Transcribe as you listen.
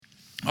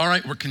All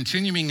right, we're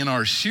continuing in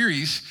our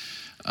series,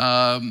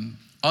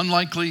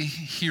 Unlikely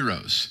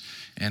Heroes.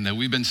 And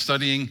we've been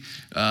studying,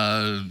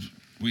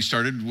 we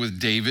started with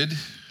David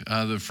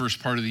the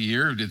first part of the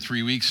year. We did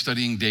 3 weeks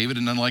studying David,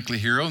 an unlikely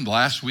hero. And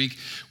last week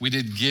we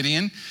did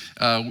Gideon,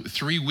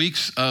 3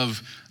 weeks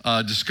of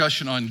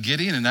discussion on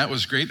Gideon, and that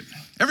was great.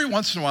 Every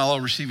once in a while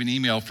I'll receive an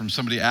email from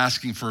somebody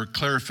asking for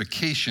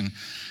clarification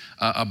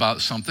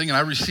about something. And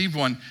I received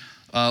one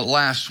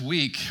last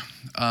week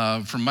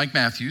from Mike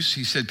Matthews.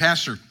 He said,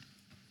 Pastor,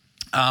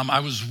 I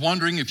was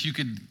wondering if you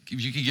could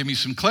give me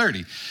some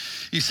clarity.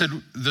 He said,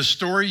 the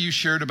story you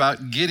shared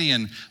about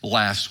Gideon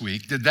last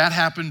week, did that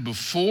happen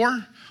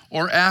before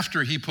or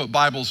after he put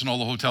Bibles in all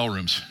the hotel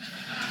rooms?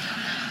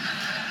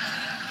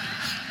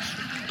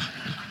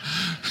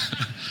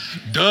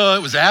 Duh,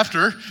 it was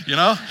after, you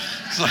know?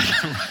 It's like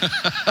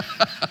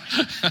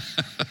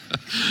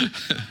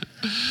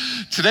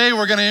Today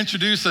we're going to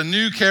introduce a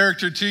new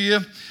character to you.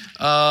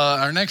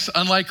 Our next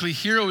unlikely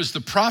hero is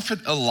the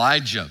prophet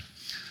Elijah.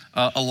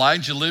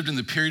 Elijah lived in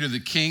the period of the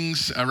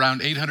kings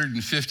around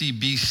 850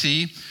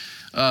 BC.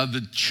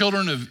 The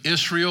children of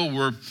Israel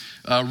were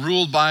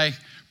ruled by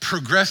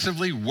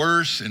progressively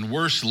worse and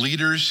worse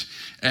leaders,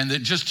 and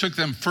it just took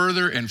them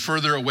further and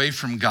further away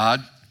from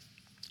God.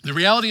 The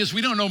reality is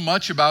we don't know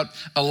much about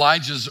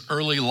Elijah's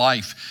early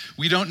life.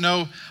 We don't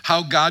know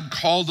how God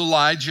called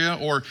Elijah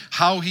or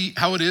how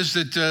it is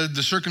that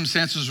the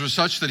circumstances were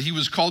such that he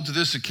was called to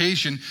this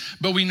occasion,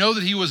 but we know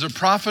that he was a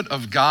prophet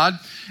of God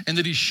and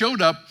that he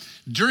showed up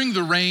during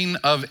the reign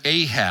of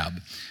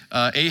Ahab.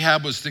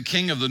 Ahab was the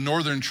king of the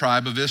northern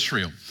tribe of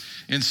Israel.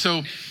 And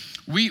so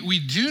we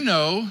do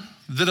know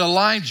that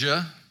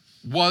Elijah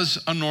was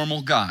a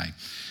normal guy.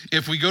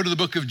 If we go to the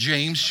book of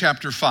James,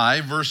 chapter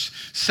 5, verse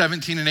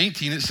 17 and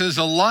 18, it says,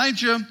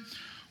 Elijah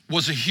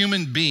was a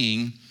human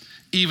being,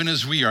 even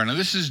as we are. Now,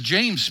 this is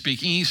James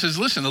speaking. He says,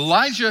 listen,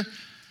 Elijah,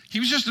 he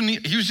was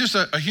just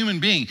a human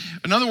being.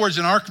 In other words,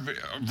 in our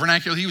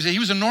vernacular, he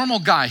was a normal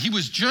guy. He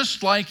was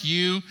just like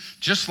you,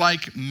 just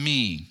like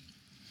me.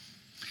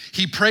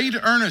 He prayed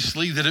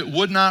earnestly that it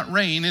would not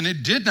rain, and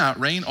it did not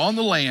rain on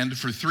the land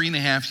for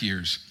 3.5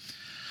 years.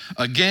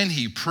 Again,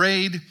 he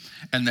prayed,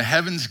 and the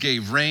heavens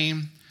gave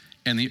rain,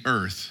 and the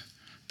earth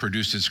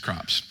produced its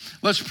crops.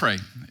 Let's pray,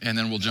 and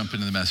then we'll jump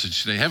into the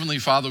message today. Heavenly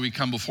Father, we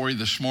come before you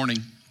this morning.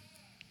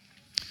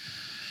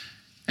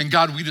 And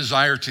God, we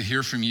desire to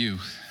hear from you.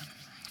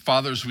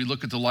 Father, as we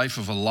look at the life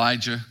of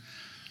Elijah,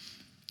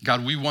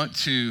 God, we want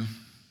to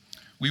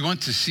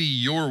see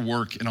your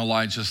work in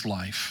Elijah's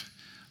life.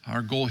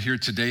 Our goal here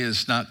today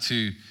is not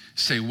to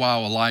say,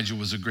 wow, Elijah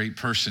was a great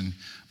person,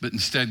 but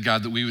instead,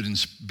 God, that we would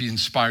be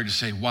inspired to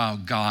say, wow,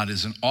 God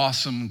is an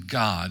awesome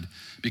God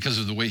because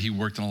of the way he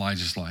worked in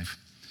Elijah's life.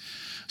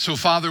 So,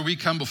 Father, we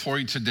come before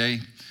you today,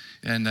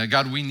 and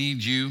God, we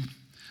need you.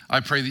 I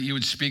pray that you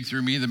would speak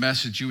through me the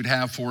message you would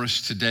have for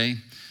us today.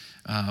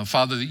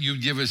 Father, that you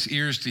would give us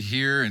ears to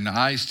hear and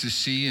eyes to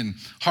see and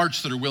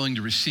hearts that are willing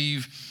to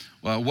receive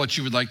what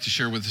you would like to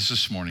share with us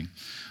this morning.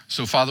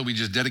 So, Father, we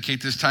just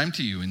dedicate this time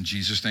to you. In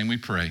Jesus' name we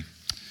pray.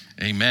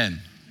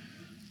 Amen.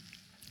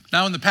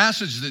 Now, in the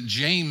passage that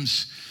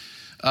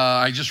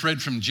I just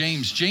read from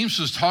James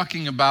was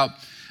talking about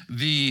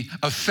the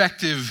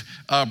effective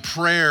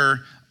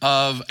prayer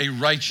of a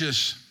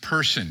righteous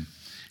person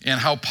and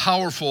how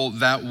powerful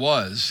that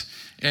was.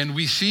 And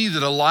we see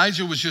that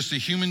Elijah was just a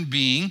human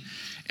being.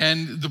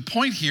 And the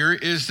point here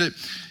is that,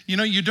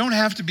 you don't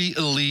have to be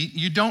elite.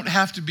 You don't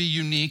have to be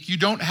unique. You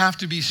don't have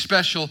to be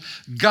special.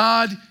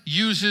 God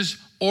uses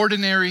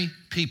ordinary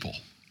people.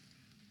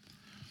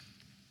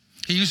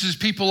 He uses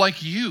people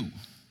like you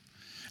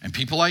and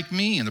people like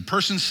me and the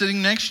person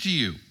sitting next to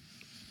you.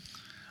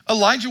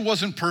 Elijah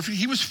wasn't perfect.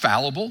 He was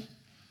fallible.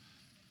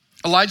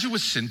 Elijah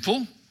was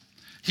sinful.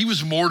 He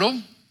was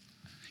mortal.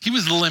 He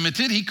was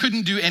limited. He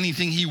couldn't do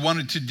anything he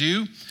wanted to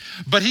do,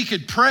 but he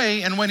could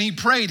pray, and when he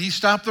prayed, he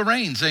stopped the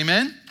rains.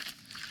 Amen?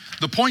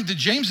 The point that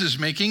James is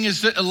making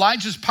is that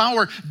Elijah's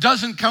power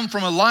doesn't come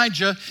from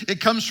Elijah. It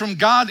comes from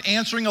God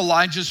answering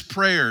Elijah's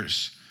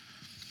prayers.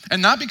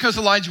 And not because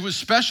Elijah was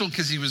special,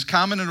 because he was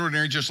common and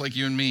ordinary just like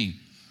you and me.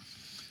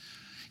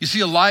 You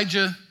see,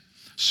 Elijah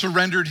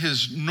surrendered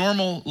his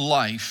normal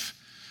life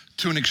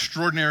to an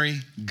extraordinary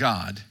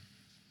God,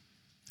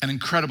 and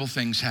incredible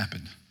things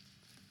happened.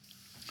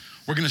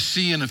 We're going to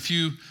see in a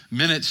few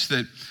minutes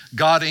that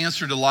God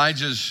answered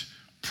Elijah's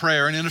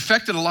prayer, and it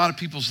affected a lot of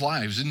people's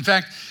lives. In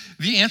fact,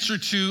 the answer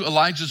to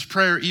Elijah's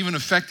prayer even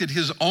affected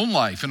his own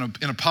life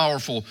in a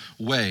powerful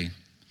way.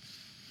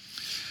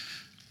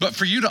 But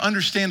for you to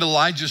understand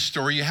Elijah's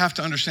story, you have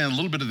to understand a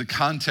little bit of the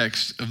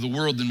context of the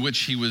world in which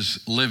he was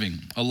living.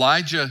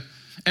 Elijah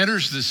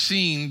enters the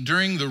scene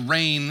during the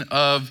reign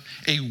of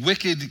a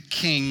wicked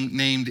king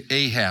named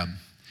Ahab.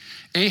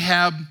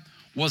 Ahab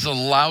was a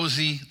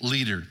lousy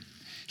leader.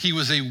 He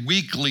was a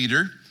weak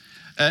leader.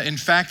 In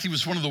fact, he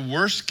was one of the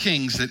worst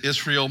kings that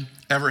Israel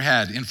ever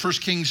had. In 1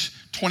 Kings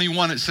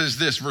 21, it says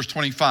this, verse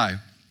 25.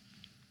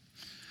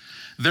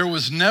 There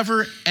was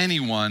never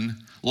anyone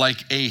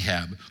like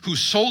Ahab, who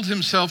sold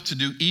himself to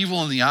do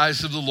evil in the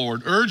eyes of the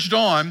Lord, urged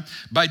on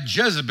by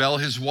Jezebel,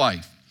 his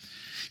wife.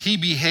 He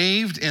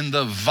behaved in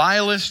the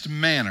vilest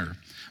manner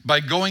by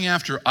going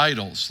after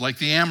idols, like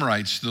the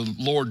Amorites the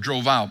Lord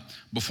drove out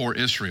before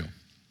Israel.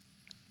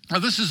 Now,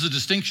 this is a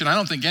distinction I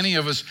don't think any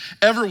of us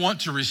ever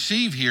want to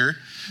receive here,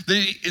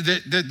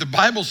 that the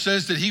Bible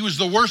says that he was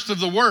the worst of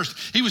the worst.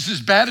 He was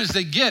as bad as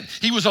they get.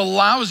 He was a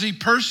lousy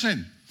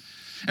person.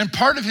 And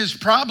part of his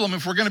problem,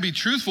 if we're going to be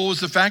truthful,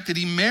 was the fact that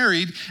he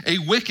married a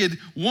wicked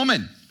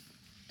woman.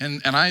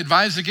 And I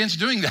advise against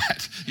doing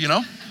that,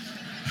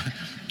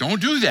 Don't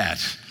do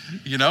that,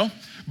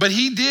 But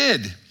he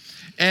did.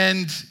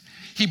 And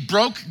he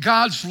broke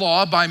God's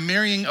law by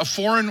marrying a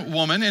foreign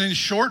woman, and in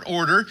short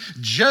order,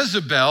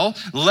 Jezebel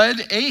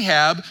led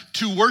Ahab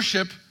to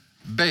worship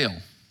Baal.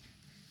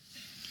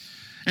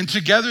 And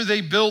together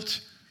they built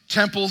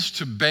temples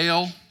to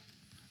Baal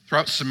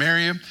throughout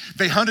Samaria.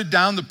 They hunted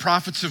down the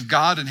prophets of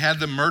God and had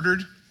them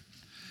murdered.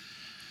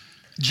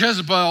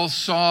 Jezebel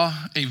saw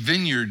a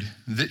vineyard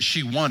that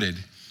she wanted,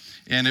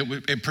 and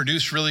it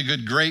produced really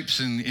good grapes,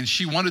 and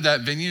she wanted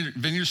that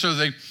vineyard,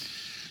 so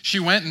she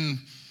went and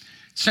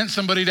sent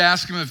somebody to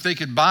ask them if they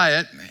could buy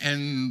it,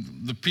 and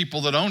the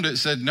people that owned it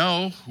said,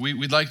 no,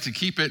 we'd like to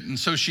keep it, and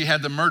so she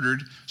had them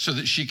murdered so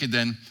that she could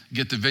then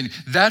get the vineyard.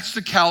 That's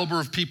the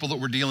caliber of people that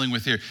we're dealing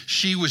with here.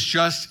 She was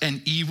just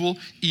an evil,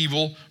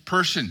 evil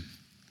person.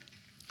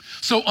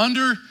 So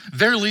under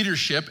their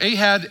leadership,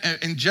 Ahab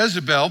and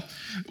Jezebel,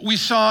 we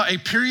saw a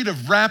period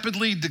of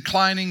rapidly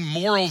declining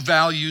moral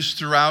values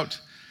throughout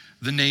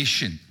the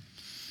nation.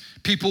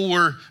 People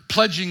were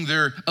pledging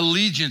their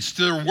allegiance,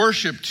 their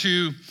worship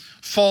to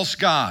false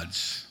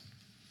gods.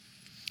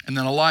 And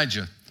then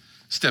Elijah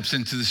steps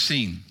into the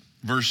scene.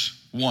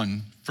 Verse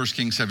 1, 1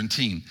 Kings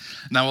 17.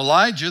 Now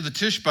Elijah, the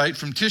Tishbite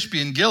from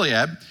Tishbe in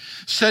Gilead,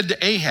 said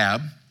to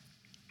Ahab,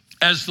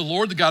 as the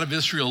Lord, the God of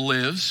Israel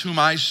lives, whom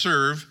I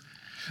serve,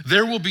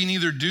 there will be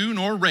neither dew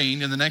nor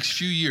rain in the next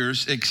few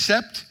years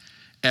except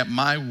at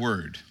my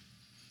word.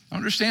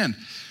 Understand,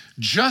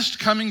 just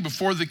coming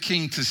before the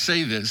king to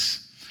say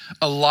this,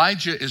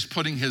 Elijah is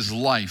putting his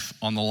life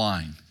on the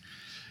line.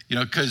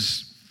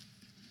 Because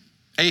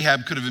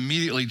Ahab could have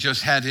immediately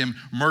just had him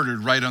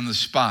murdered right on the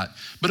spot.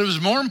 But it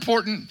was more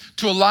important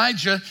to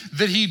Elijah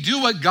that he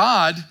do what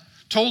God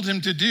told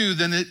him to do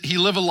than that he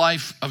live a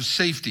life of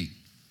safety.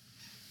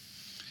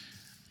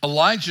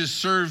 Elijah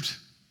served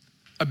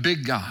a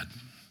big God.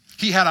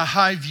 He had a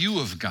high view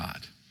of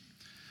God.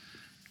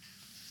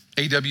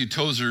 A.W.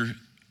 Tozer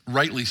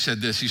rightly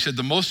said this. He said,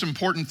 the most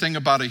important thing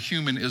about a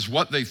human is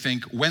what they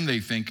think when they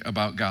think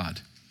about God.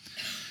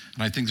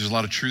 And I think there's a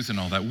lot of truth in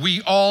all that.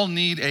 We all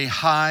need a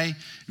high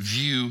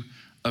view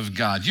of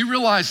God. You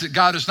realize that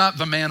God is not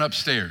the man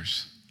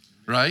upstairs,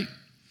 right?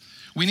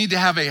 We need to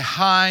have a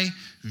high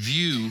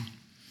view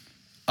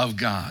of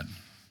God.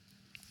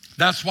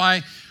 That's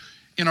why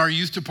in our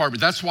youth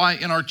department, that's why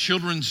in our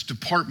children's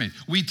department,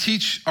 we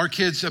teach our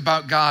kids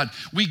about God.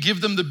 We give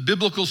them the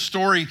biblical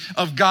story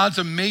of God's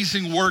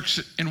amazing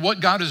works and what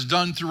God has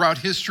done throughout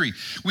history.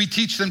 We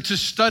teach them to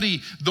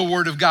study the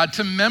Word of God,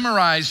 to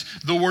memorize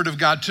the Word of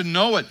God, to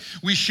know it.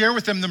 We share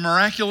with them the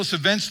miraculous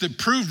events that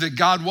prove that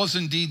God was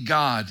indeed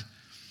God.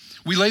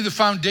 We lay the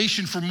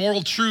foundation for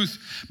moral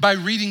truth by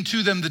reading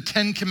to them the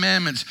 10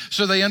 Commandments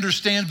so they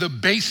understand the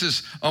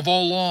basis of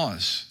all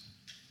laws.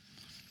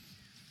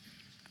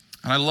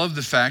 And I love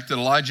the fact that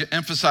Elijah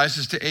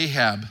emphasizes to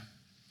Ahab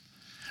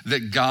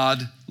that God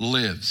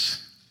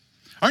lives.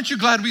 Aren't you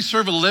glad we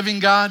serve a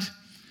living God?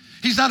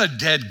 He's not a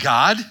dead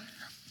God.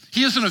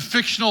 He isn't a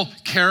fictional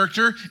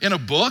character in a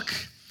book.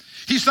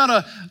 He's not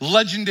a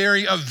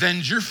legendary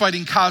avenger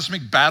fighting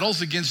cosmic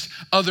battles against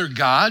other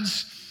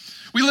gods.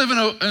 We live in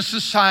a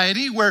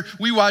society where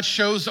we watch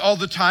shows all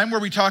the time where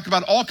we talk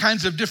about all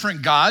kinds of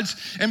different gods.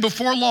 And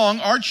before long,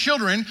 our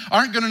children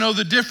aren't going to know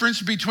the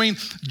difference between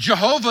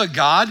Jehovah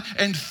God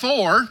and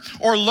Thor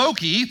or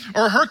Loki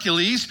or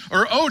Hercules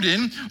or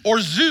Odin or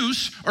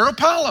Zeus or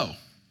Apollo.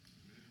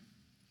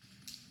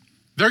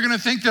 They're going to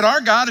think that our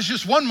God is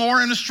just one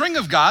more in a string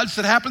of gods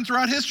that happened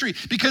throughout history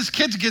because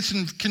kids get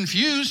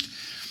confused.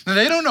 And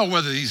they don't know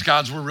whether these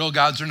gods were real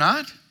gods or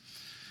not.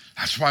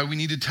 That's why we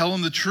need to tell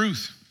them the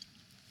truth.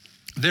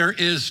 There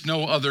is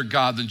no other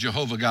God than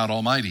Jehovah God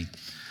Almighty.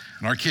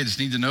 And our kids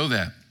need to know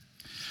that.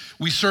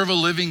 We serve a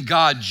living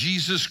God.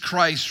 Jesus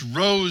Christ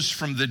rose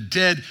from the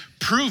dead,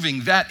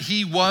 proving that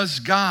he was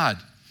God.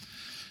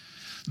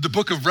 The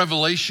book of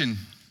Revelation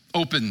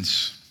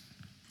opens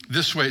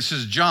this way. It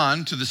says,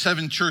 John, to the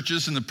 7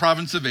 churches in the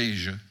province of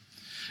Asia,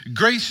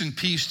 grace and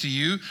peace to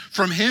you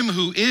from him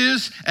who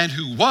is and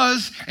who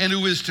was and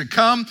who is to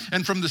come,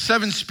 and from the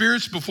 7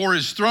 spirits before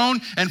his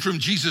throne, and from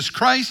Jesus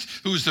Christ,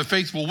 who is the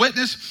faithful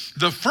witness,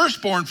 the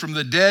firstborn from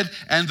the dead,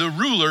 and the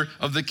ruler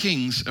of the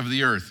kings of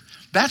the earth.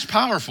 That's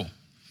powerful.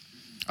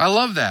 I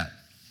love that.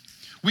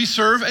 We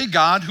serve a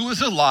God who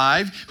is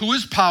alive, who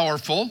is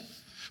powerful,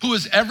 who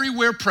is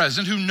everywhere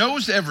present, who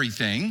knows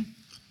everything.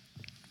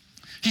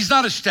 He's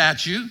not a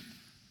statue.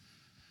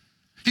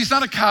 He's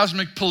not a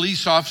cosmic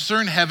police officer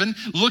in heaven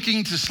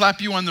looking to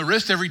slap you on the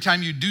wrist every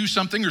time you do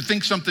something or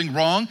think something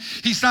wrong.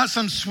 He's not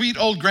some sweet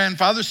old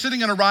grandfather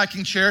sitting in a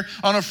rocking chair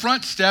on a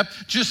front step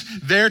just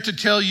there to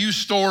tell you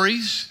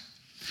stories.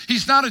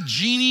 He's not a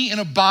genie in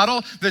a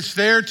bottle that's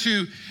there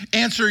to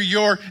answer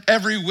your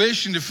every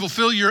wish and to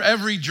fulfill your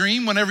every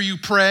dream whenever you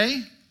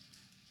pray.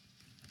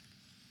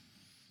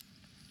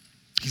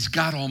 He's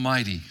God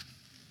Almighty.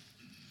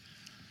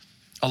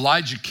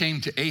 Elijah came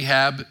to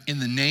Ahab in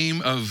the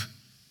name of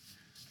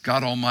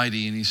God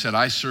Almighty, and he said,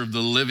 I serve the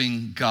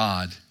living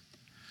God.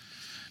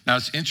 Now,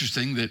 it's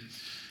interesting that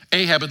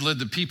Ahab had led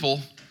the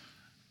people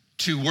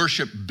to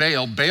worship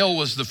Baal. Baal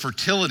was the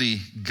fertility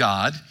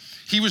god.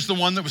 He was the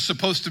one that was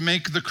supposed to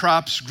make the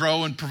crops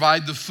grow and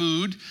provide the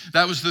food.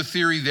 That was the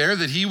theory there,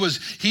 that he was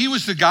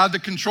the God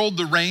that controlled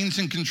the rains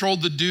and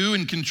controlled the dew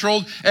and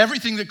controlled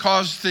everything that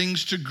caused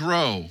things to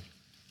grow.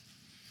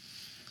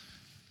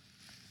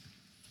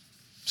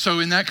 So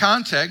in that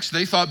context,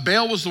 they thought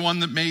Baal was the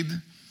one that made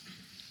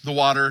the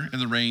water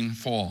and the rain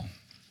fall.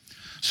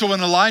 So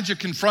when Elijah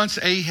confronts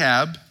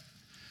Ahab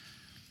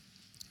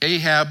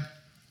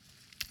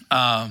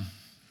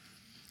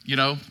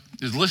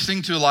is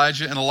listening to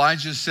Elijah, and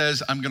Elijah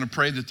says, I'm going to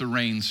pray that the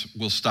rains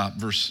will stop.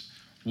 Verse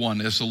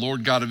 1, as the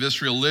Lord God of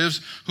Israel lives,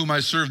 whom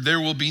I serve,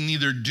 there will be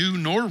neither dew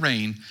nor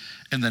rain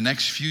in the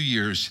next few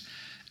years,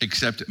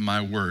 except at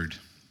my word.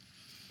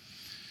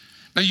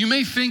 Now, you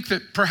may think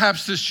that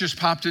perhaps this just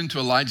popped into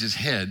Elijah's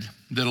head,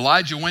 that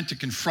Elijah went to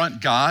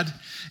confront God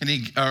and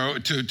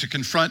to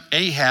confront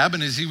Ahab.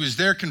 And as he was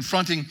there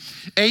confronting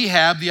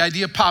Ahab, the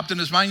idea popped in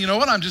his mind, you know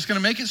what, I'm just going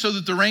to make it so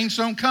that the rains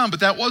don't come.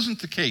 But that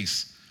wasn't the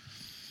case.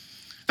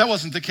 That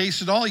wasn't the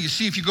case at all. You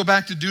see, if you go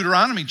back to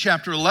Deuteronomy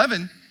chapter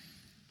 11,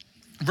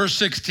 verse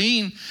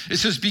 16, it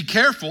says, be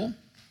careful,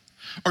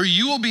 or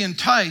you will be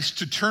enticed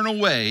to turn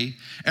away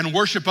and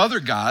worship other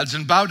gods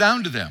and bow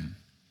down to them.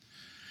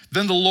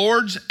 Then the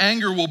Lord's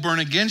anger will burn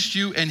against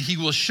you, and he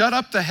will shut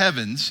up the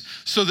heavens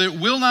so that it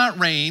will not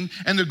rain,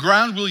 and the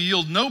ground will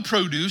yield no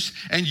produce,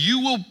 and you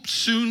will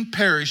soon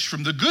perish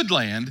from the good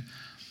land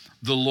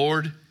the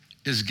Lord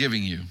is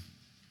giving you.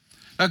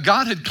 Now,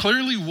 God had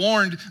clearly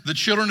warned the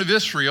children of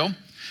Israel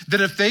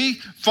that if they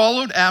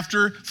followed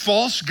after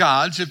false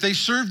gods, if they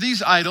served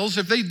these idols,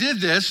 if they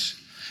did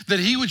this, that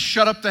he would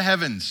shut up the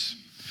heavens.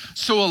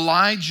 So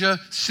Elijah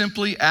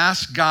simply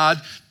asked God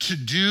to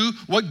do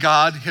what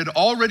God had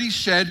already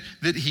said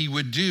that he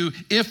would do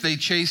if they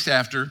chased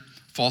after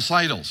false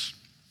idols.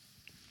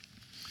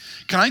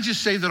 Can I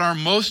just say that our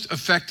most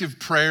effective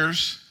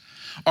prayers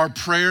are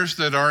prayers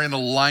that are in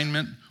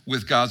alignment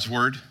with God's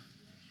word?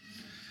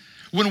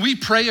 When we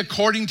pray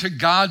according to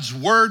God's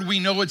word, we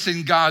know it's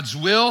in God's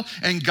will,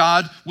 and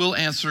God will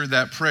answer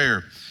that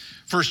prayer.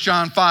 1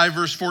 John 5,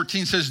 verse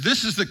 14 says,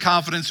 this is the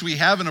confidence we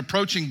have in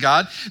approaching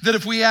God, that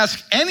if we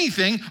ask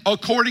anything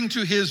according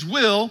to his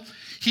will,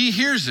 he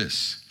hears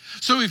us.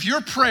 So if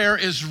your prayer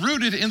is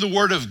rooted in the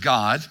word of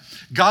God,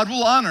 God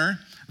will honor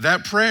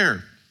that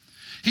prayer.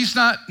 He's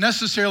not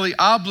necessarily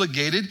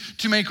obligated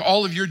to make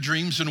all of your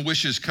dreams and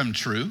wishes come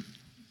true.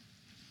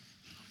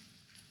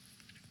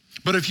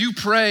 But if you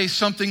pray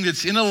something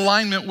that's in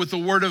alignment with the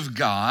word of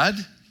God,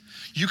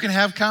 you can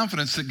have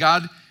confidence that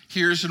God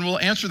hears and will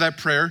answer that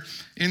prayer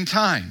in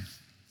time.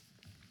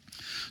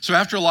 So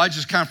after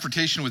Elijah's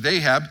confrontation with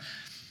Ahab,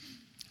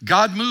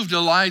 God moved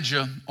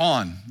Elijah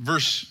on.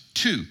 Verse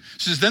 2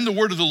 says, then the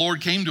word of the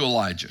Lord came to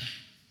Elijah.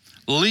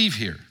 Leave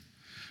here,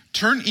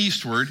 turn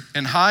eastward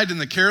and hide in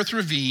the Kerith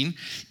ravine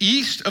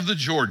east of the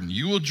Jordan.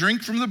 You will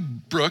drink from the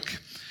brook,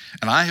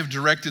 and I have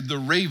directed the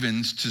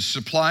ravens to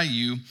supply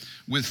you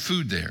with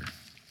food there.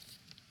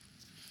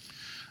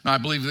 Now I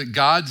believe that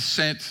God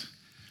sent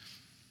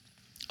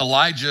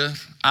Elijah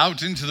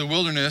out into the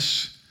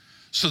wilderness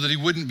so that he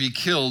wouldn't be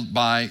killed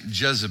by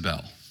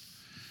Jezebel.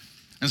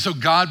 And so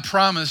God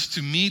promised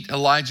to meet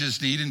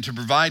Elijah's need and to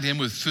provide him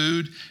with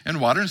food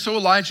and water. And so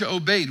Elijah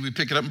obeyed. We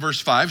pick it up in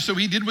verse 5. So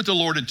he did what the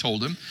Lord had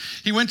told him.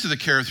 He went to the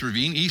Kerith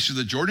ravine east of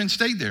the Jordan and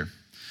stayed there.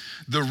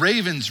 The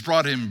ravens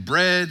brought him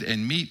bread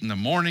and meat in the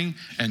morning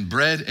and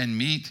bread and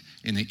meat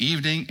in the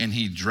evening, and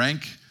he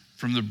drank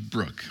from the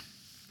brook.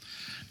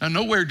 Now,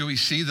 nowhere do we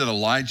see that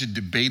Elijah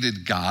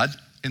debated God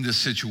in this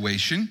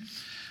situation.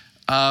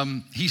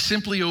 He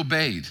simply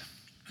obeyed.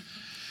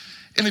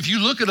 And if you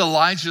look at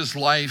Elijah's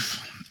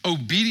life,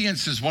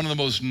 obedience is one of the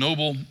most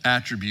noble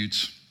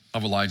attributes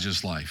of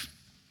Elijah's life.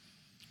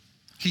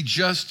 He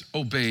just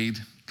obeyed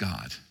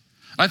God.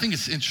 I think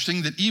it's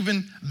interesting that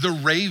even the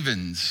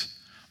ravens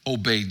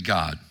obeyed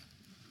God.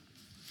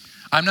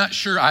 I'm not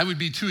sure I would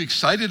be too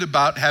excited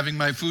about having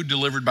my food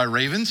delivered by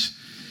ravens.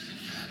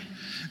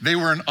 They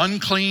were an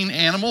unclean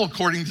animal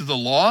according to the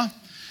law.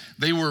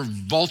 They were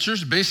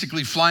vultures,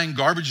 basically flying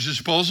garbage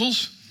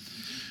disposals.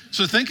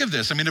 So think of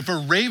this. I mean, if a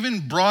raven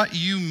brought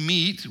you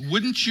meat,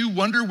 wouldn't you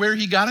wonder where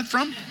he got it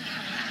from?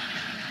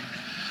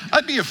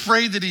 I'd be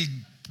afraid that he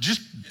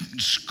just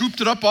scooped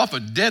it up off a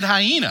dead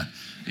hyena,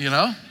 you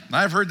know?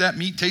 I've heard that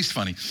meat tastes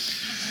funny.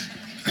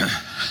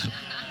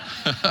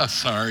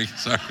 Sorry.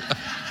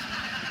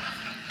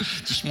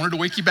 Just wanted to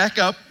wake you back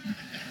up.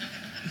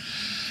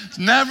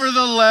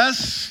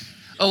 Nevertheless,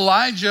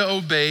 Elijah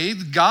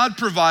obeyed. God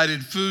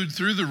provided food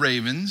through the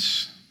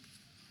ravens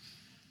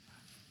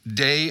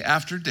day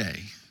after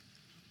day.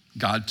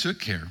 God took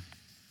care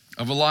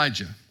of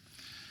Elijah.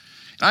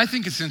 And I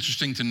think it's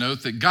interesting to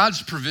note that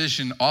God's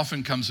provision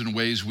often comes in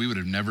ways we would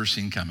have never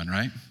seen coming,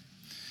 right?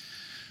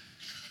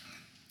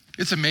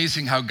 It's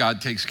amazing how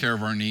God takes care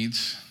of our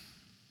needs.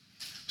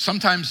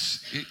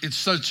 Sometimes it's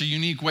such a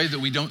unique way that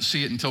we don't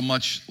see it until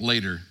much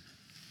later.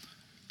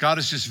 God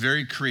is just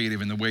very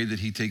creative in the way that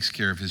he takes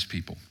care of his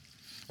people.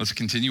 Let's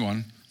continue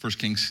on, 1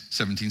 Kings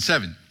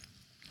 17:7.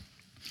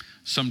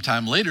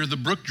 Sometime later, the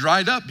brook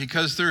dried up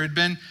because there had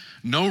been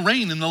no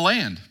rain in the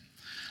land.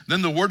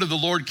 Then the word of the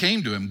Lord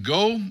came to him,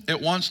 go at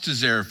once to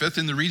Zarephath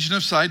in the region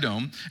of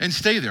Sidon and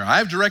stay there. I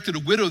have directed a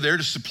widow there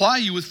to supply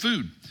you with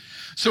food.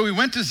 So he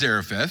went to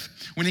Zarephath.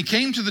 When he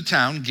came to the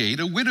town gate,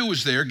 a widow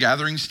was there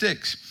gathering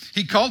sticks.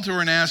 He called to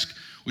her and asked,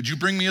 would you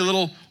bring me a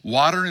little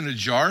water in a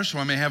jar so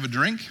I may have a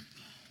drink?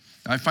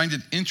 I find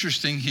it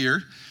interesting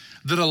here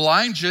that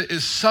Elijah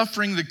is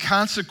suffering the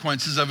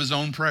consequences of his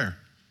own prayer,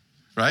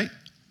 right?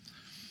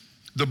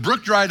 The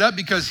brook dried up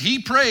because he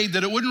prayed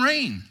that it wouldn't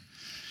rain.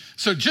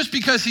 So just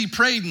because he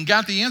prayed and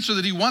got the answer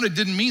that he wanted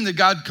didn't mean that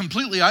God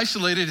completely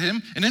isolated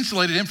him and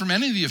insulated him from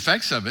any of the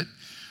effects of it.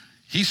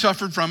 He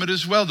suffered from it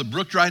as well. The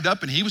brook dried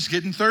up and he was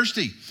getting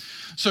thirsty.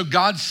 So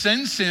God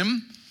sends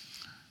him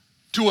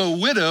to a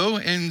widow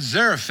in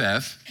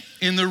Zarephath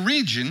in the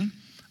region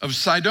of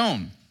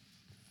Sidon.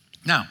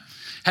 Now,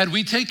 had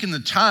we taken the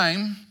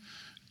time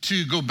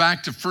to go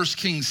back to 1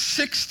 Kings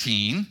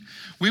 16,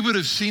 we would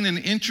have seen an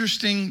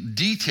interesting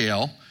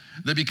detail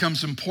that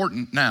becomes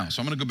important now.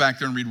 So I'm going to go back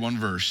there and read one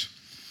verse.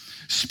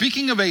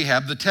 Speaking of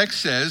Ahab, the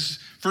text says,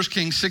 1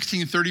 Kings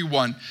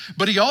 16:31,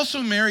 but he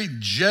also married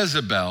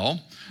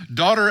Jezebel,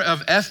 daughter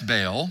of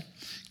Ethbaal,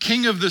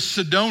 king of the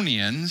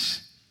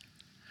Sidonians,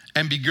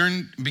 and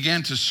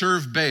began to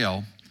serve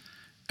Baal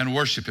and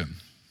worship him.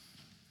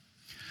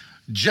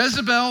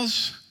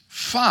 Jezebel's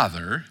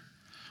father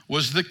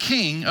was the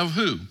king of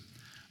who?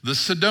 The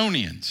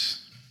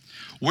Sidonians.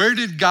 Where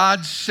did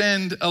God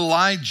send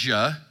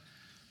Elijah?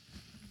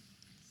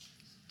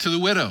 To the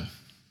widow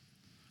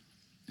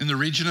in the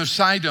region of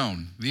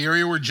Sidon, the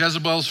area where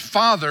Jezebel's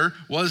father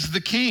was the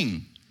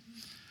king.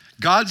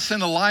 God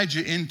sent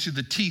Elijah into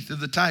the teeth of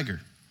the tiger,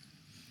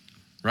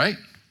 right?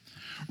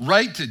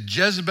 Right to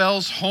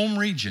Jezebel's home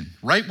region,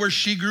 right where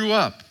she grew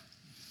up,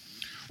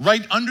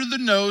 right under the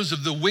nose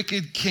of the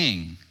wicked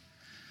king.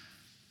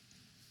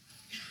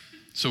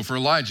 So for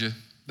Elijah,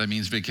 that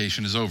means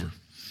vacation is over.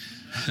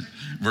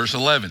 Verse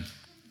 11.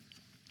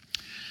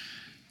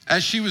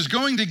 As she was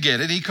going to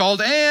get it, he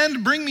called,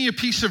 and bring me a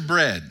piece of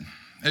bread.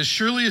 As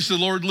surely as the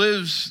Lord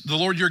lives, the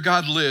Lord your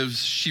God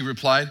lives, she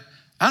replied,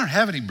 I don't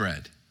have any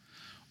bread.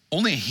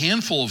 Only a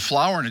handful of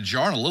flour in a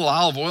jar and a little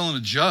olive oil in a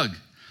jug.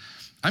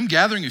 I'm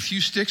gathering a few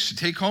sticks to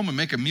take home and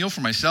make a meal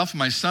for myself and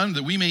my son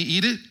that we may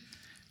eat it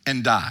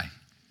and die.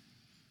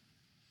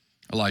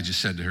 Elijah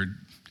said to her,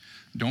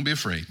 don't be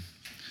afraid.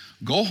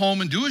 Go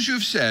home and do as you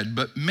have said,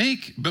 but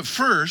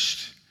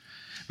first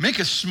make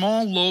a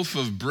small loaf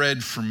of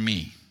bread for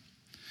me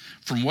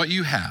from what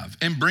you have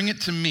and bring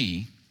it to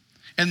me,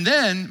 and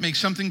then make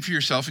something for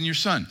yourself and your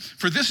son.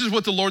 For this is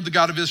what the Lord, the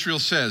God of Israel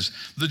says,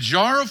 the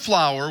jar of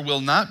flour will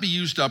not be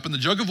used up and the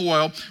jug of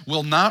oil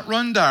will not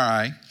run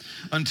dry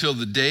until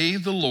the day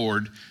the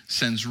Lord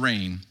sends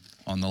rain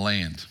on the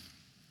land.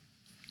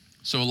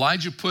 So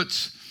Elijah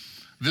puts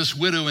this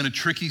widow in a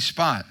tricky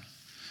spot.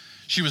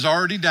 She was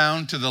already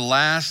down to the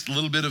last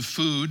little bit of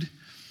food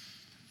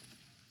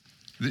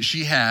that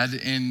she had,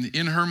 and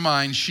in her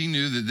mind, she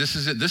knew that this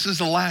is it. This is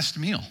the last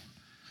meal.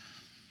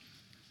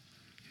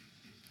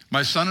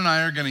 My son and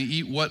I are going to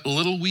eat what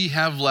little we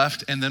have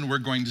left, and then we're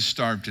going to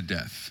starve to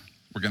death.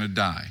 We're going to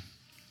die.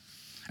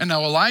 And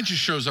now Elijah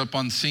shows up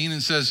on scene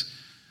and says,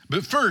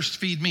 but first,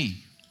 feed me.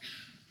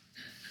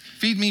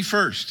 Feed me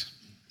first.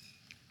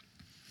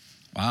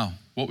 Wow,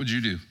 what would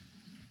you do?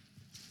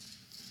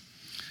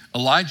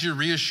 Elijah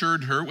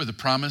reassured her with a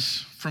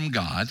promise from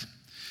God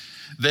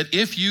that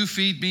if you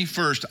feed me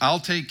first, I'll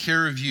take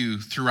care of you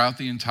throughout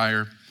the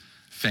entire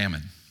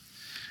famine.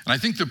 And I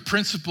think the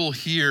principle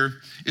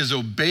here is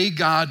obey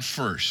God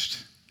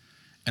first,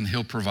 and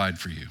he'll provide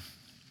for you.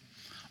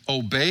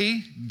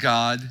 Obey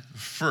God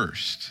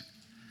first,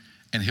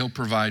 and he'll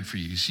provide for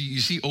you. You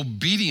see,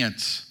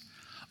 obedience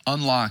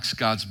unlocks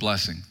God's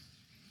blessing.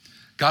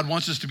 God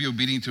wants us to be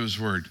obedient to his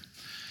word.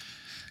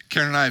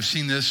 Karen and I have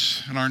seen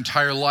this in our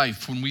entire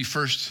life. When we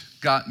first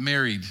got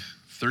married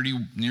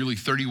nearly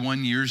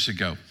 31 years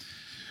ago,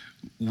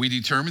 we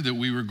determined that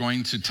we were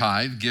going to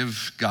tithe,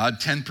 give God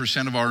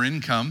 10% of our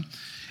income,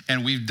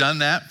 and we've done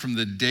that from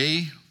the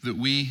day that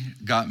we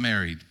got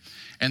married.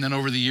 And then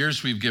over the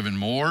years, we've given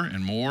more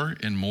and more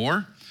and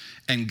more,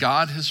 and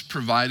God has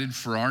provided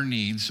for our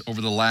needs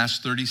over the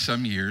last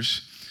 30-some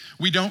years.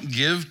 We don't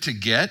give to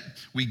get,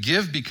 we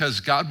give because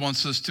God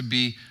wants us to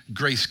be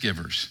grace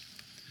givers.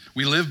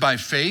 We live by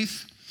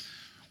faith.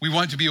 We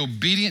want to be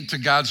obedient to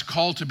God's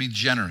call to be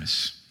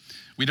generous.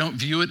 We don't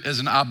view it as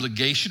an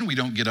obligation. We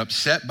don't get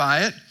upset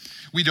by it.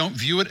 We don't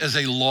view it as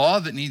a law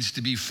that needs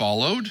to be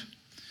followed.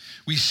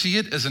 We see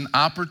it as an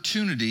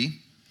opportunity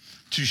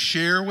to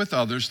share with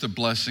others the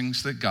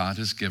blessings that God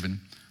has given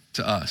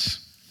to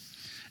us.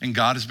 And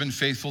God has been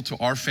faithful to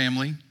our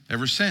family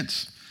ever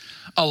since.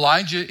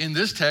 Elijah in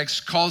this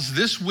text calls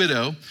this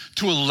widow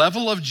to a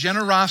level of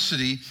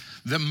generosity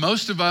that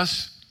most of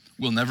us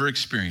will never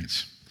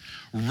experience.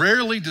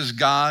 Rarely does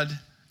God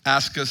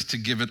ask us to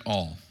give it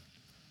all,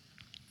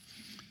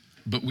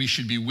 but we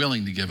should be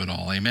willing to give it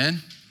all. Amen?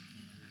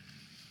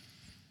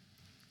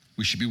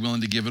 We should be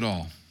willing to give it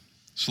all.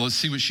 So let's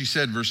see what she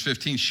said, verse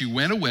 15. She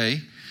went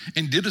away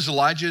and did as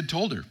Elijah had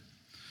told her.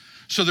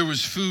 So there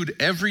was food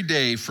every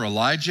day for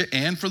Elijah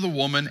and for the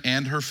woman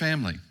and her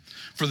family.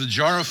 For the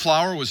jar of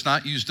flour was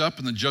not used up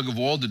and the jug of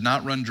oil did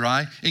not run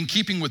dry, in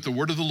keeping with the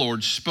word of the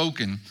Lord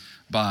spoken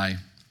by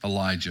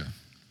Elijah.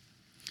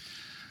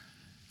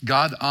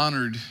 God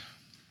honored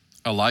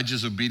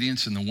Elijah's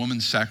obedience and the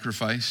woman's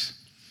sacrifice.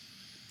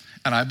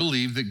 And I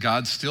believe that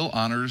God still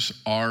honors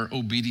our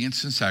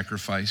obedience and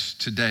sacrifice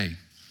today.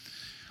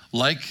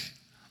 Like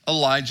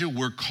Elijah,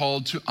 we're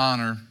called to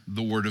honor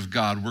the word of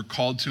God. We're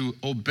called to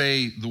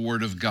obey the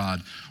word of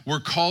God. We're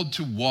called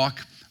to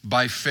walk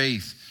by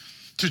faith,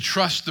 to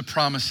trust the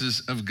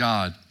promises of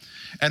God.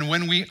 And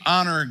when we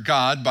honor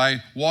God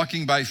by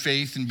walking by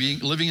faith and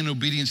living in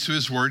obedience to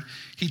his word,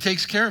 he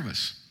takes care of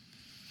us.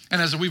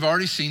 And as we've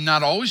already seen,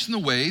 not always in the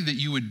way that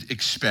you would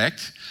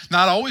expect,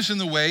 not always in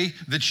the way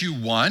that you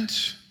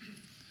want,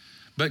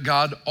 but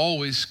God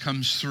always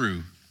comes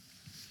through.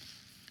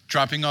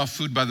 Dropping off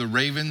food by the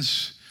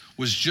ravens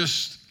was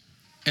just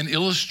an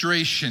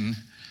illustration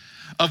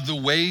of the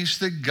ways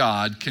that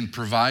God can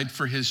provide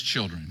for his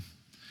children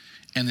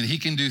and that he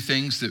can do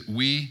things that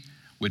we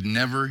would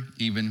never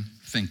even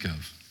think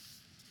of.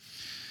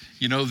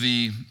 You know,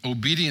 the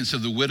obedience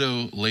of the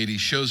widow lady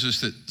shows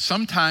us that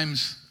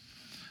sometimes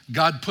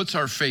God puts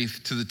our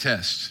faith to the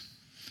test.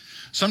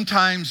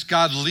 Sometimes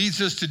God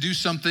leads us to do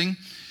something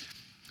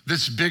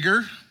that's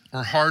bigger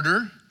or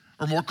harder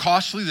or more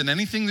costly than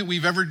anything that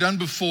we've ever done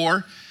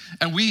before.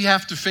 And we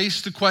have to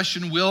face the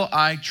question, will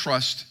I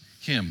trust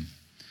him?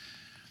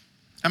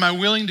 Am I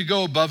willing to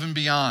go above and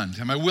beyond?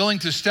 Am I willing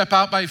to step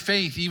out by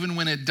faith even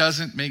when it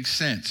doesn't make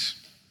sense?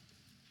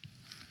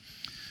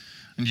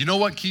 And you know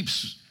what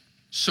keeps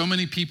so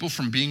many people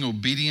from being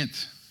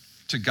obedient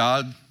to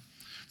God,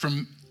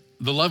 from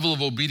the level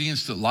of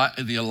obedience that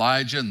the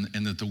Elijah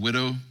and that the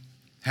widow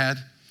had?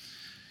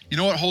 You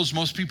know what holds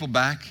most people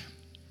back?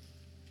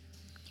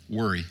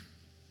 Worry.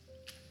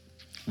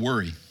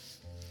 Worry.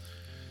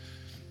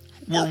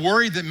 We're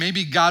worried that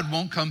maybe God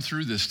won't come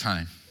through this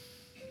time.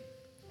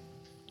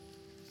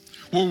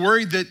 We're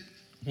worried that,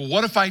 well,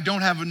 what if I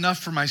don't have enough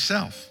for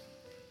myself?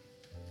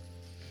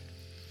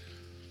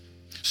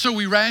 So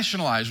we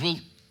rationalize, well,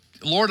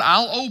 Lord,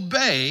 I'll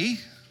obey,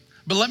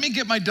 but let me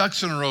get my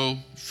ducks in a row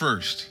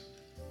first.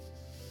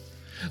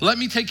 Let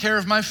me take care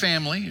of my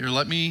family, or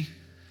let me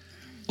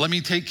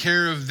take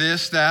care of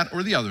this, that,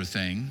 or the other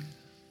thing.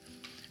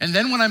 And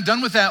then when I'm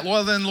done with that,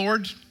 well, then,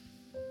 Lord,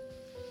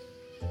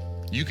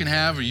 you can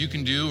have or you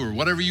can do or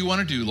whatever you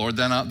want to do, Lord,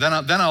 then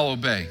I'll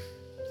obey.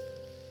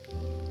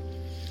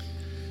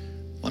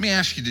 Let me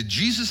ask you, did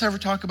Jesus ever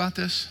talk about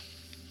this?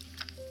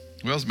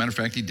 Well, as a matter of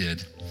fact, he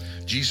did.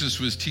 Jesus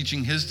was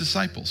teaching his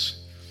disciples.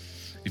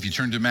 If you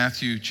turn to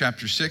Matthew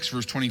chapter 6,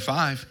 verse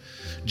 25,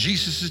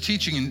 Jesus is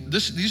teaching, and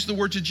these are the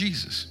words of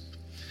Jesus.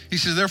 He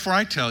says, therefore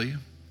I tell you,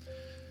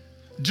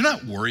 do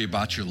not worry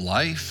about your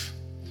life,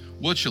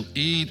 what you'll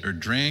eat or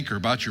drink, or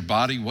about your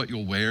body, what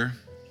you'll wear.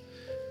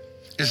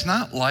 Is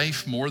not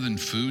life more than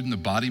food and the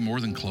body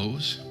more than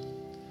clothes?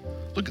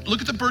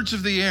 Look at the birds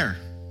of the air.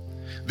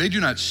 They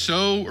do not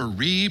sow or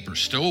reap or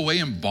stow away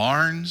in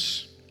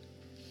barns,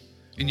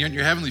 and yet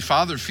your heavenly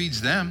Father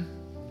feeds them.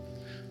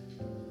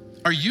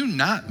 Are you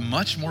not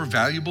much more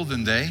valuable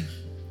than they?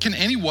 Can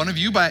any one of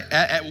you,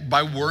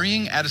 by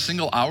worrying, add a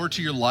single hour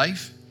to your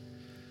life?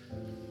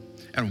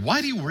 And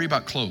why do you worry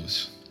about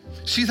clothes?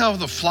 See how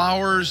the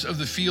flowers of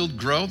the field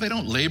grow? They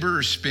don't labor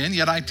or spin,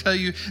 yet I tell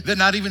you that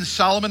not even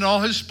Solomon in all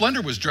his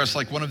splendor was dressed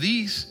like one of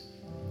these.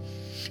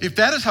 If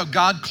that is how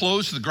God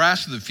clothes the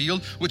grass of the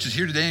field, which is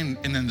here today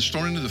and then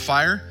thrown into the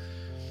fire,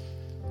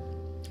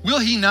 will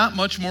he not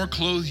much more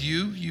clothe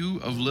you, you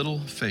of little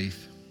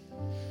faith?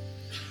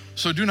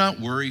 So do not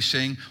worry,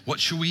 saying, what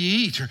shall we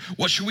eat? Or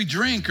what shall we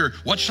drink? Or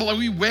what shall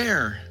we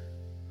wear?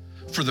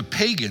 For the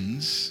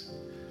pagans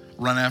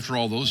run after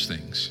all those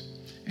things.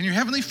 And your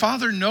heavenly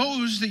Father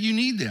knows that you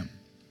need them.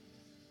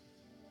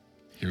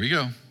 Here we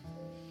go.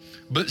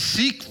 But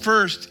seek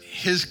first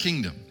his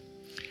kingdom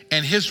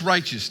and his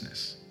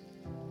righteousness,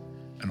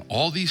 and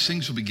all these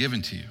things will be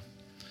given to you.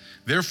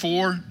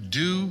 Therefore,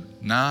 do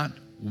not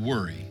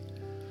worry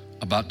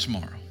about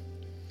tomorrow,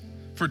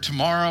 for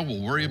tomorrow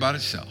will worry about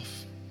itself.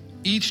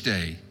 Each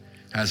day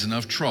has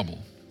enough trouble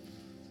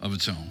of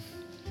its own.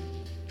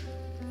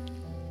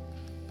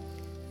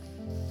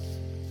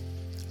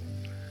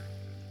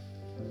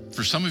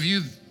 For some of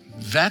you,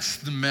 that's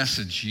the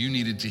message you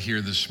needed to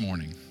hear this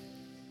morning.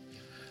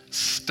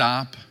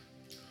 Stop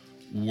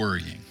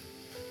worrying.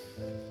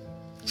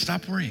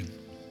 Stop worrying.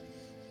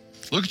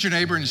 Look at your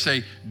neighbor and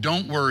say,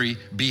 don't worry,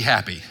 be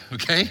happy,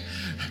 okay?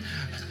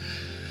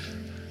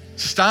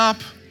 Stop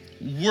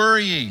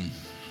worrying.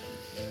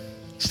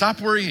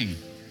 Stop worrying.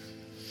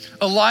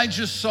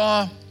 Elijah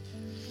saw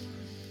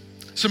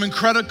some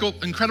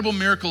incredible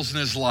miracles in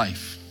his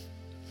life.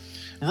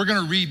 We're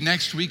going to read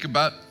next week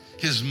about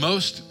his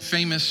most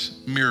famous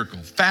miracle.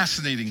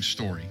 Fascinating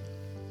story.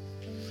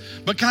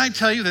 But can I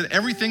tell you that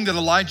everything that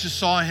Elijah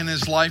saw in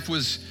his life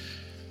was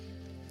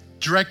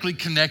directly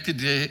connected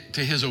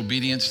to his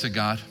obedience to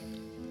God?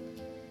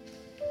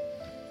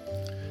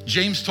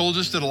 James told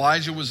us that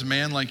Elijah was a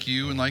man like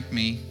you and like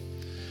me.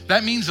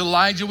 That means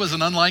Elijah was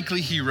an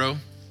unlikely hero,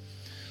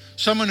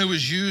 someone who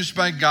was used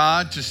by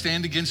God to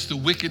stand against the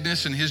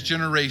wickedness in his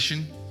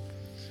generation,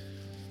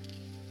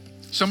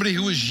 somebody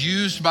who was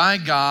used by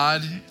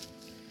God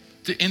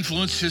to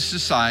influence his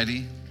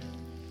society.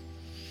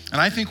 And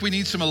I think we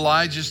need some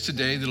Elijahs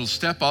today that'll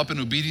step up in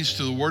obedience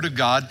to the word of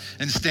God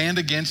and stand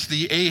against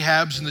the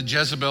Ahabs and the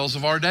Jezebels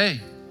of our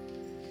day,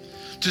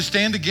 to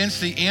stand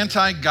against the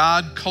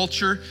anti-God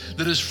culture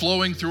that is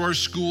flowing through our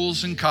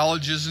schools and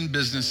colleges and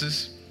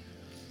businesses.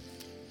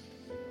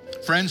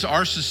 Friends,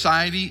 our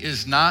society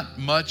is not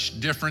much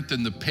different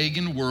than the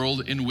pagan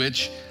world in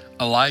which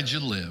Elijah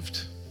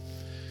lived.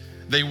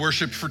 They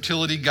worshiped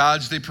fertility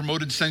gods, they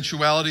promoted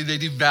sensuality, they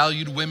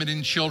devalued women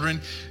and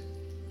children.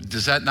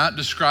 Does that not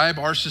describe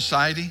our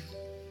society?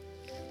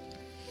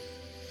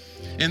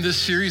 In this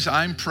series,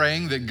 I'm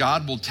praying that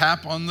God will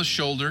tap on the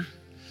shoulder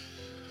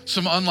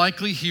some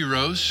unlikely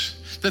heroes,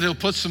 that he'll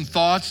put some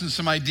thoughts and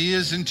some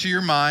ideas into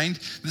your mind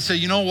that say,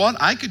 you know what,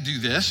 I could do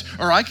this,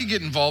 or I could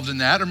get involved in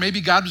that, or maybe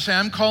God would say,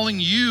 I'm calling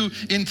you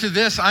into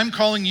this, I'm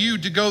calling you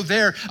to go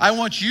there, I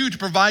want you to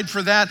provide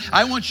for that,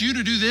 I want you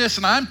to do this,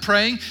 and I'm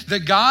praying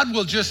that God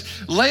will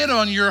just lay it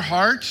on your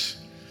heart,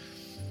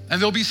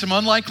 and there'll be some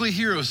unlikely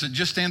heroes that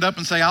just stand up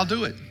and say, I'll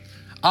do it,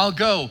 I'll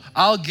go,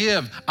 I'll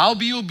give, I'll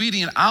be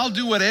obedient, I'll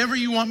do whatever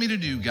you want me to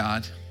do,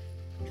 God.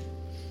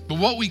 But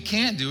what we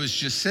can't do is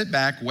just sit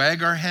back,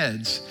 wag our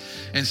heads,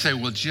 and say,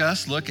 well,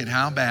 just look at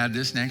how bad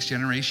this next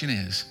generation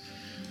is,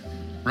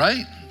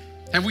 right?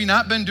 Have we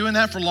not been doing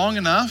that for long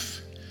enough?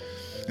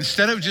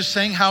 Instead of just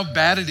saying how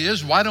bad it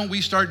is, why don't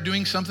we start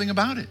doing something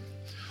about it?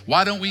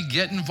 Why don't we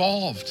get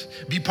involved,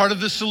 be part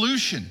of the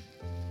solution?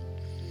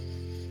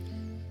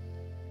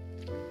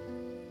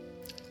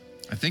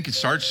 I think it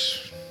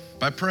starts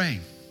by praying,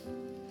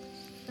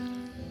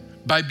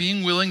 by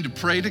being willing to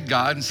pray to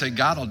God and say,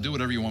 God, I'll do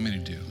whatever you want me to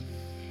do.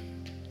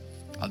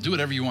 I'll do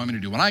whatever you want me to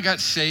do. When I got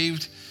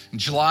saved in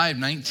July of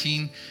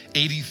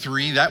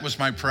 1983, that was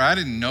my prayer. I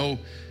didn't know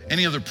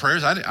any other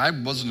prayers. I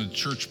wasn't a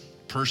church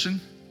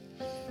person.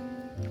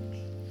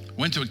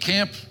 Went to a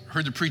camp,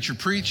 heard the preacher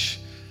preach,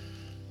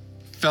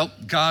 felt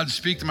God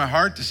speak to my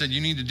heart. They said,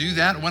 you need to do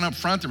that. Went up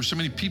front. There were so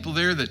many people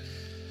there that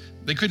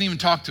they couldn't even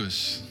talk to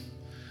us.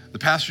 The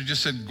pastor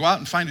just said, go out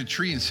and find a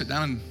tree and sit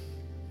down and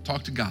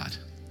talk to God.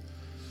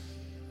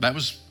 That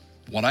was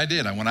what I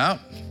did. I went out.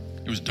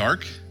 It was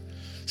dark.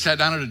 Sat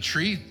down at a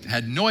tree,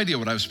 had no idea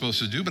what I was supposed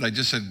to do, but I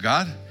just said,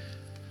 God,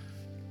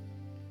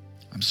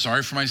 I'm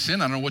sorry for my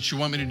sin. I don't know what you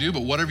want me to do,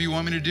 but whatever you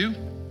want me to do,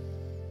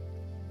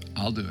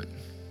 I'll do it.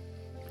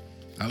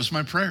 That was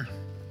my prayer.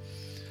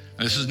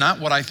 This is not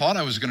what I thought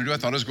I was going to do. I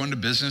thought I was going to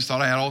business,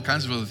 thought I had all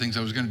kinds of other things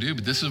I was going to do,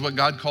 but this is what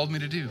God called me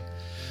to do.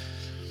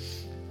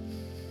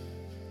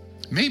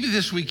 Maybe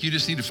this week you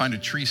just need to find a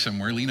tree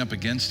somewhere, lean up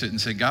against it and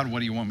say, God, what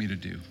do you want me to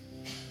do?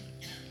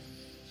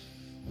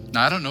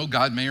 Now, I don't know,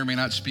 God may or may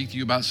not speak to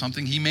you about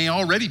something. He may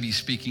already be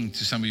speaking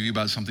to some of you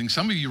about something.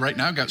 Some of you right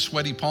now got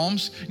sweaty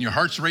palms and your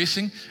heart's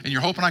racing and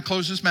you're hoping I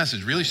close this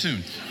message really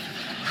soon.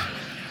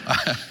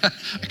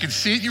 I can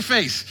see it in your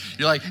face.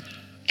 You're like,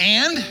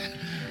 and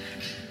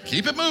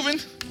keep it moving,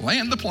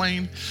 land the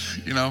plane,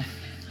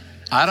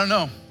 I don't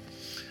know.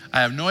 I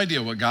have no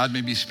idea what God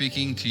may be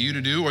speaking to you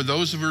to do, or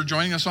those who are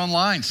joining us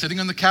online, sitting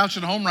on the couch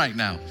at home right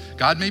now.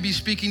 God may be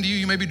speaking to you.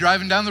 You may be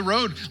driving down the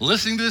road,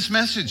 listening to this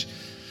message.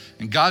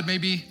 And God may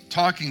be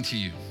talking to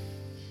you.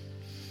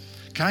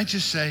 Can I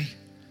just say,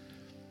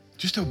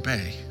 just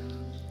obey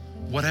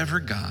whatever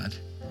God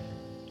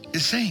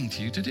is saying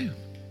to you to do.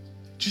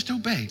 Just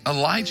obey.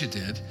 Elijah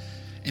did,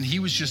 and he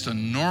was just a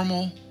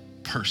normal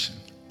person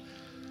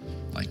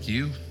like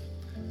you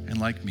and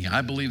like me.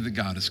 I believe that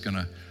God is going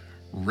to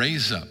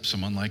raise up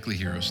some unlikely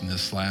heroes in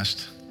these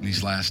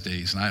last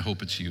days, and I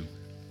hope it's you.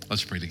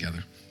 Let's pray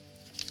together.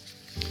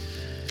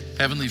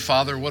 Heavenly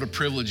Father, what a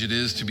privilege it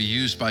is to be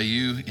used by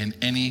you in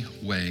any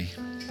way.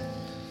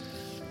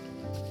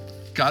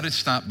 God,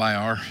 it's not by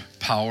our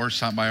power,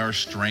 it's not by our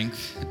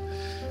strength.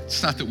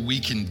 It's not that we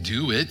can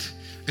do it.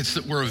 It's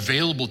that we're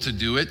available to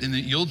do it and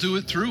that you'll do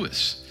it through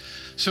us.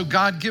 So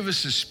God, give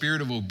us the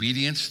spirit of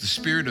obedience, the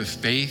spirit of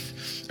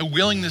faith, a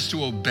willingness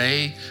to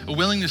obey, a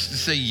willingness to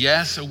say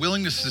yes, a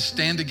willingness to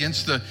stand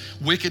against the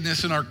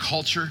wickedness in our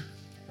culture.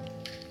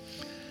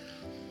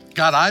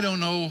 God, I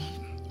don't know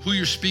who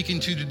you're speaking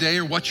to today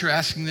or what you're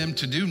asking them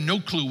to do,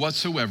 no clue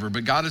whatsoever,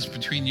 but God is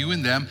between you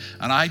and them,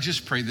 and I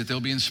just pray that they'll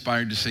be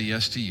inspired to say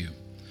yes to you,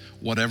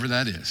 whatever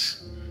that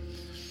is.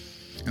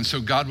 And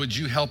so, God, would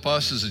you help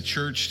us as a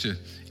church to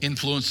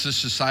influence this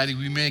society?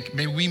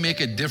 May we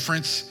make a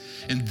difference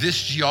in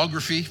this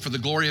geography for the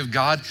glory of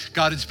God.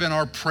 God, it's been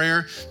our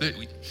prayer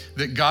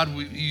that God,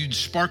 you'd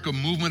spark a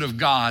movement of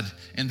God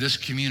in this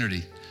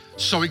community.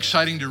 So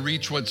exciting to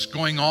reach what's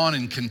going on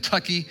in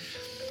Kentucky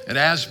at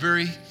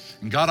Asbury.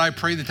 And God, I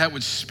pray that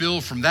would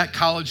spill from that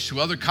college to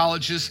other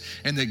colleges,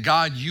 and that,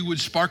 God, you would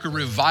spark a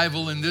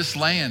revival in this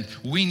land.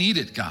 We need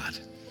it, God.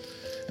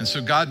 And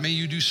so, God, may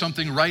you do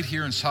something right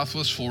here in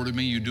Southwest Florida.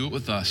 May you do it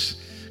with us.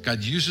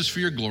 God, use us for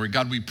your glory.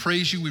 God, we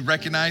praise you. We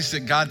recognize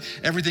that, God,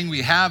 everything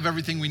we have,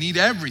 everything we need,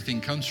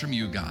 everything comes from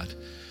you, God.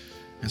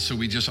 And so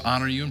we just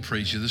honor you and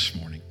praise you this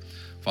morning.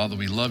 Father,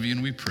 we love you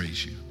and we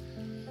praise you.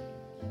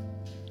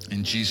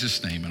 In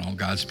Jesus' name, and all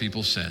God's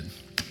people said,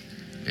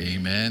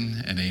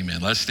 amen and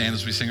amen. Let's stand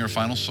as we sing our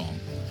final song.